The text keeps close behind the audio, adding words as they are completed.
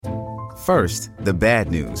First, the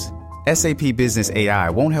bad news. SAP Business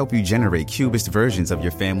AI won't help you generate cubist versions of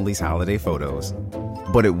your family's holiday photos.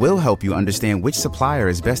 But it will help you understand which supplier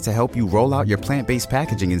is best to help you roll out your plant-based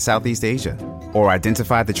packaging in Southeast Asia, or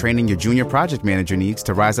identify the training your junior project manager needs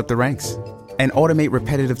to rise up the ranks, and automate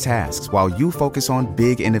repetitive tasks while you focus on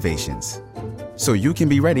big innovations, so you can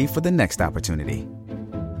be ready for the next opportunity.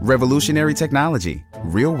 Revolutionary technology,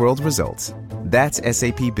 real-world results. That's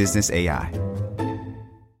SAP Business AI.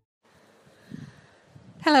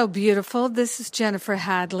 Hello, beautiful. This is Jennifer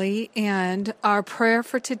Hadley, and our prayer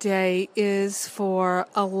for today is for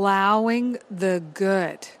allowing the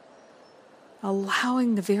good,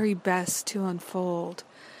 allowing the very best to unfold.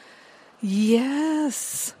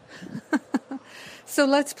 Yes. So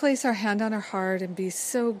let's place our hand on our heart and be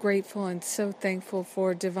so grateful and so thankful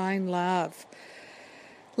for divine love.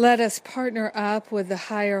 Let us partner up with the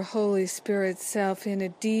higher Holy Spirit self in a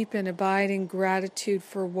deep and abiding gratitude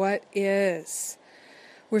for what is.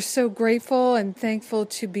 We're so grateful and thankful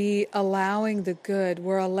to be allowing the good.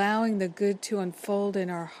 We're allowing the good to unfold in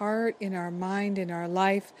our heart, in our mind, in our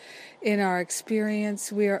life, in our experience.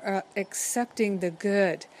 We are accepting the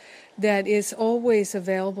good that is always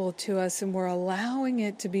available to us, and we're allowing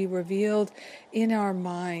it to be revealed in our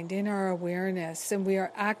mind, in our awareness. And we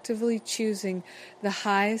are actively choosing the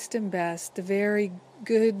highest and best, the very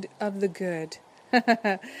good of the good,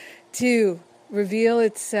 to reveal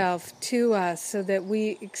itself to us so that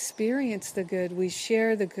we experience the good, we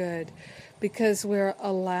share the good, because we're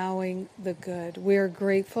allowing the good. We're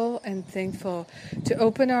grateful and thankful to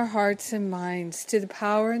open our hearts and minds to the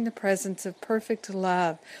power and the presence of perfect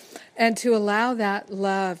love, and to allow that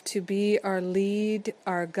love to be our lead,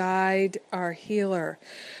 our guide, our healer.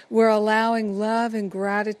 We're allowing love and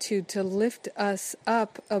gratitude to lift us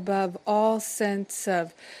up above all sense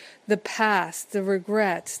of the past, the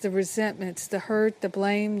regrets, the resentments, the hurt, the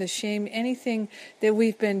blame, the shame, anything that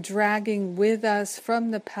we've been dragging with us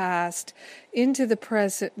from the past into the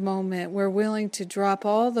present moment. We're willing to drop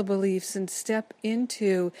all the beliefs and step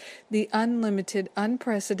into the unlimited,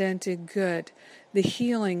 unprecedented good. The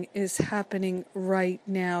healing is happening right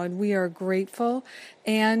now, and we are grateful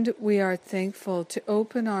and we are thankful to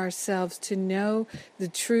open ourselves to know the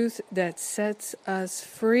truth that sets us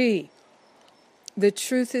free. The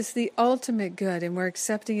truth is the ultimate good, and we're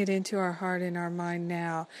accepting it into our heart and our mind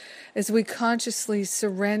now. As we consciously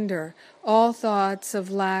surrender all thoughts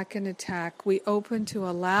of lack and attack, we open to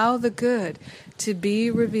allow the good to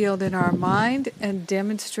be revealed in our mind and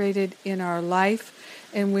demonstrated in our life.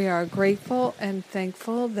 And we are grateful and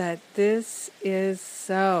thankful that this is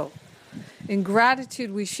so. In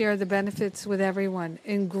gratitude, we share the benefits with everyone.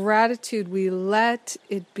 In gratitude, we let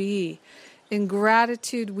it be. In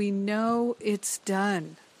gratitude, we know it's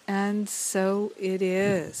done, and so it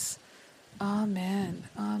is. Amen,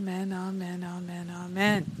 amen, amen, amen,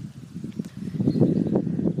 amen.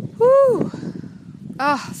 Woo!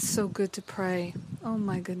 So good to pray. Oh,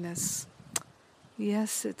 my goodness.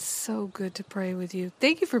 Yes, it's so good to pray with you.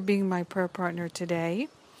 Thank you for being my prayer partner today.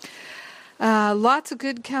 Lots of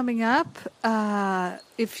good coming up.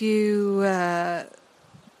 If you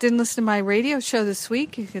didn't listen to my radio show this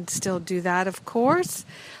week, you can still do that, of course.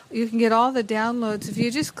 You can get all the downloads. If you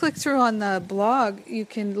just click through on the blog, you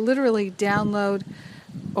can literally download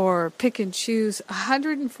or pick and choose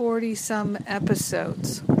 140 some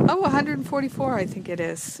episodes. 144, I think it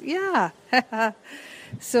is. Yeah.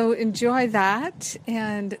 So enjoy that.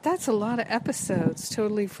 And that's a lot of episodes,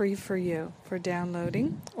 totally free for you for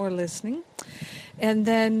downloading or listening. And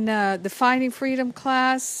then the Finding Freedom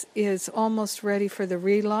class is almost ready for the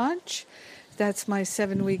relaunch. That's my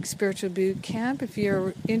 7-week spiritual boot camp. If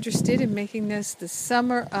you're interested in making this the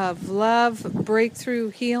summer of love, breakthrough,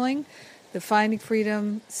 healing, the Finding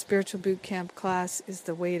Freedom spiritual boot camp class is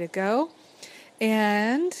the way to go.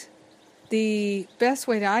 And the best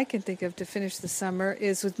way that I can think of to finish the summer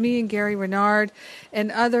is with me and Gary Renard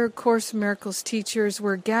and other Course in Miracles teachers.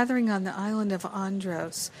 We're gathering on the island of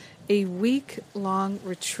Andros, a week-long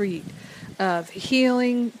retreat of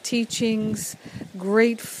healing, teachings,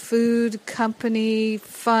 great food, company,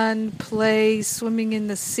 fun, play, swimming in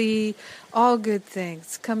the sea, all good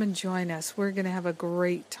things. Come and join us. We're going to have a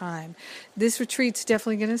great time. This retreat's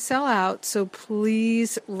definitely going to sell out, so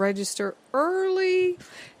please register early.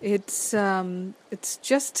 It's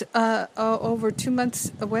just over 2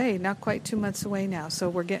 months away, not quite 2 months away now, so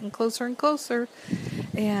we're getting closer and closer.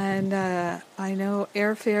 And I know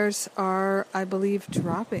airfares are, I believe,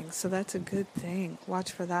 dropping, so that's a good thing.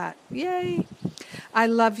 Watch for that. Yay! I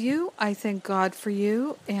love you. I thank God for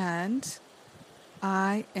you, and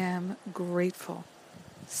I am grateful.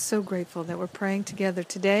 So grateful that we're praying together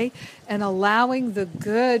today and allowing the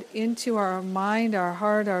good into our mind, our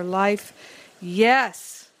heart, our life.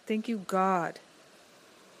 Yes. Thank you, God.